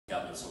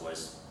government's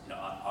always,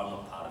 I'm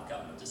not part of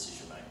government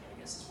decision making, I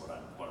guess is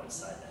what I'd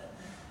say there.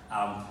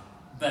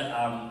 But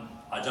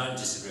I don't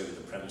disagree with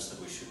the premise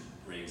that we should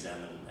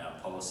re-examine our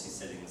policy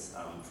settings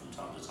from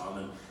time to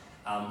time.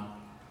 And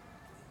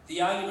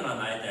the argument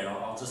I made there,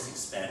 I'll just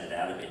expand it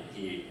out a bit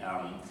here,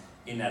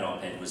 in that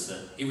op-ed was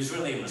that it was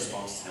really in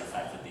response to the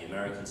fact that the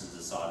Americans had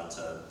decided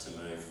to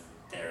move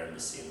their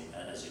embassy,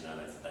 and as you know,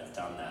 they've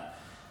done that.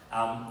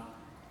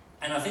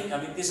 And I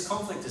think, this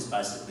conflict is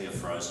basically a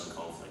frozen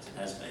conflict. It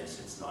has been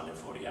since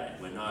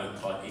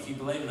 1948. If you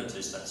believe in a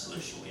two-state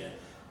solution, we're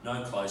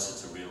no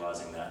closer to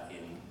realising that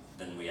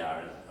than we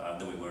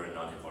were in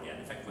 1948.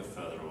 In fact, we're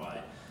further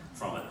away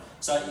from it.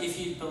 So if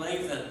you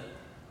believe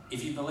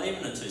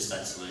in a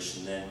two-state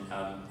solution, then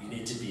you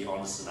need to be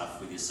honest enough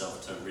with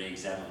yourself to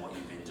re-examine what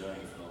you've been doing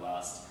for the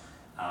last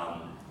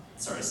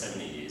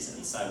 70 years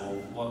and say,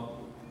 well,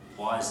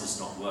 why has this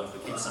not worked? We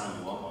keep saying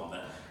we want one, but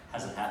it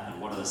hasn't happened.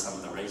 What are some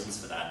of the reasons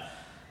for that?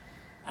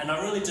 And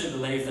I really do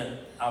believe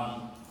that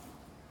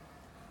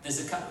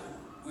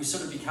we've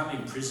sort of become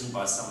imprisoned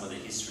by some of the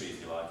history,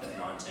 if you like, of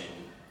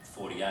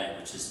 1948,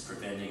 which is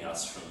preventing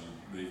us from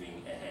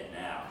moving ahead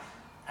now.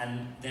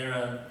 And there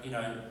are,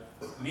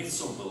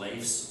 myths or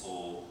beliefs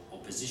or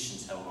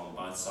positions held on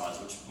both sides,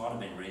 which might have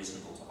been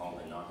reasonable to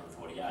hold in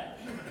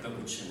 1948, but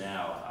which are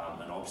now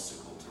an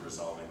obstacle to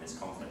resolving this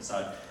conflict.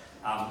 So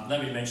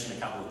let me mention a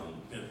couple of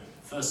them.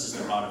 First is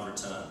the right of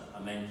return.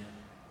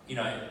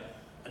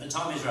 At the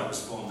time Israel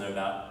was formed, there were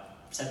about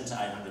 700,000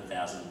 to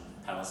 800,000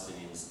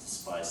 Palestinians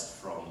displaced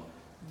from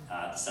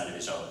the state of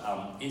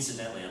Israel.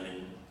 Incidentally,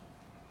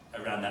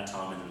 around that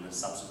time and in the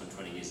subsequent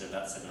 20 years, there were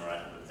about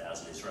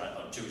 700,000 or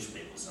 800,000 Jewish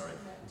people,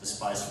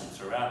 displaced from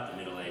throughout the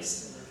Middle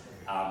East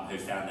who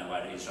found their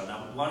way to Israel.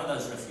 Now, one of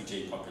those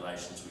refugee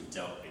populations we've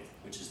dealt with,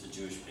 which is the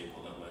Jewish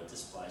people that were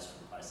displaced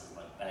from places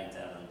like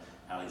Baghdad and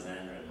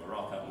Alexandria and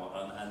Morocco and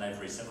whatnot, and they've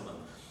resettled them.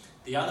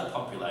 The other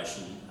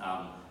population,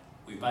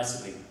 we've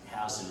basically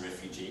housed in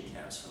refugee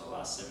camps for the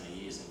last 70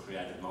 years and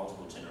created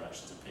multiple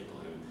generations of people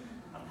who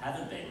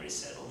haven't been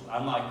resettled.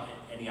 Unlike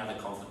any other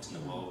conflict in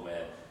the world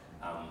where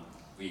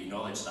we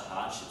acknowledge the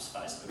hardships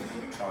faced, but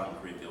we try and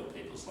rebuild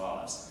people's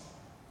lives.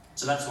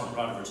 So that's one,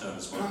 right of return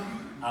as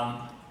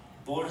well.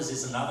 Borders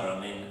is another.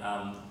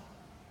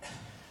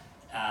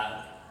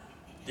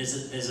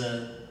 There's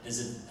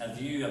a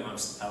view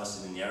amongst the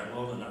Palestinian and the Arab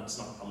world, and I'm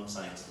not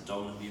saying it's the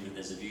dominant view, but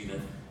there's a view that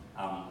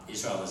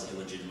Israel is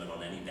illegitimate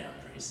on any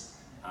boundaries.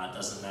 It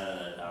doesn't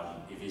matter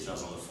if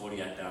Israel's on the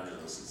 48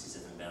 boundaries or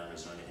 67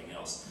 boundaries or anything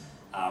else,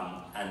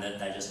 and that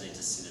they just need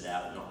to sit it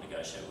out and not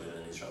negotiate with it,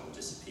 and Israel will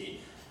disappear.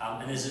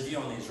 And there's a view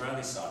on the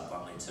Israeli side,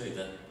 bluntly too,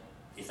 that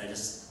if they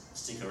just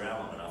stick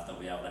around long enough, they'll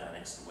be able to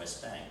annex the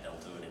West Bank. They'll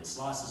do it in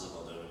slices or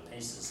they'll do it in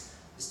pieces.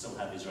 You still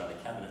have Israeli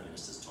cabinet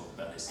ministers talk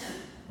about this.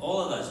 All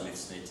of those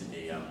myths need to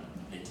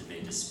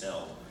be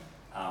dispelled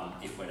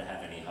if we're to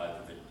have any hope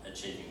of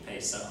achieving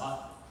peace. So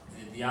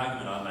the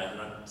argument I made,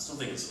 and I still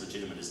think it's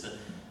legitimate, is that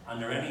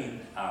under any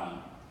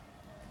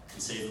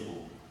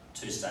conceivable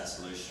two-state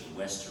solution,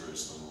 West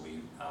Jerusalem will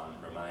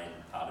remain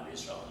part of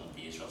Israel, and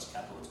be Israel's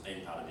capital. It's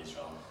been part of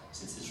Israel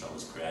since Israel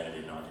was created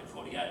in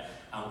 1948.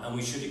 And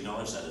we should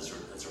acknowledge that as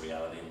a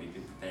reality and be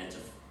prepared to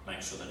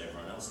make sure that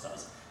everyone else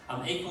does.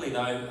 Equally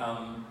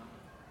though,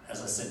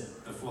 as I said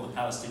before, the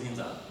Palestinians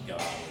aren't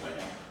going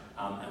anywhere.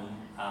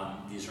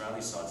 And the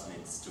Israeli side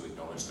needs to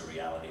acknowledge the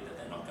reality that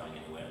they're not going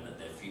anywhere and that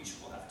their future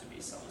will have to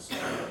be some sort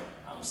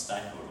of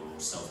statehood or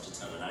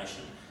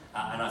self-determination.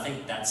 And I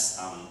think that's,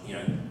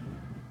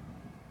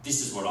 this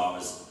is what I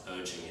was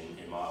urging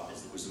in my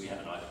office, was that we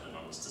have an open and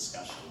honest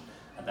discussion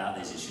about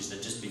these issues,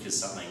 that just because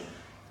something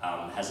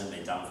hasn't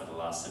been done for the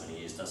last 70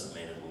 years doesn't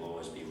mean it will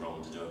always be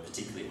wrong to do it,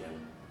 particularly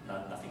when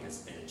nothing has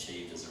been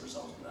achieved as a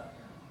result of that.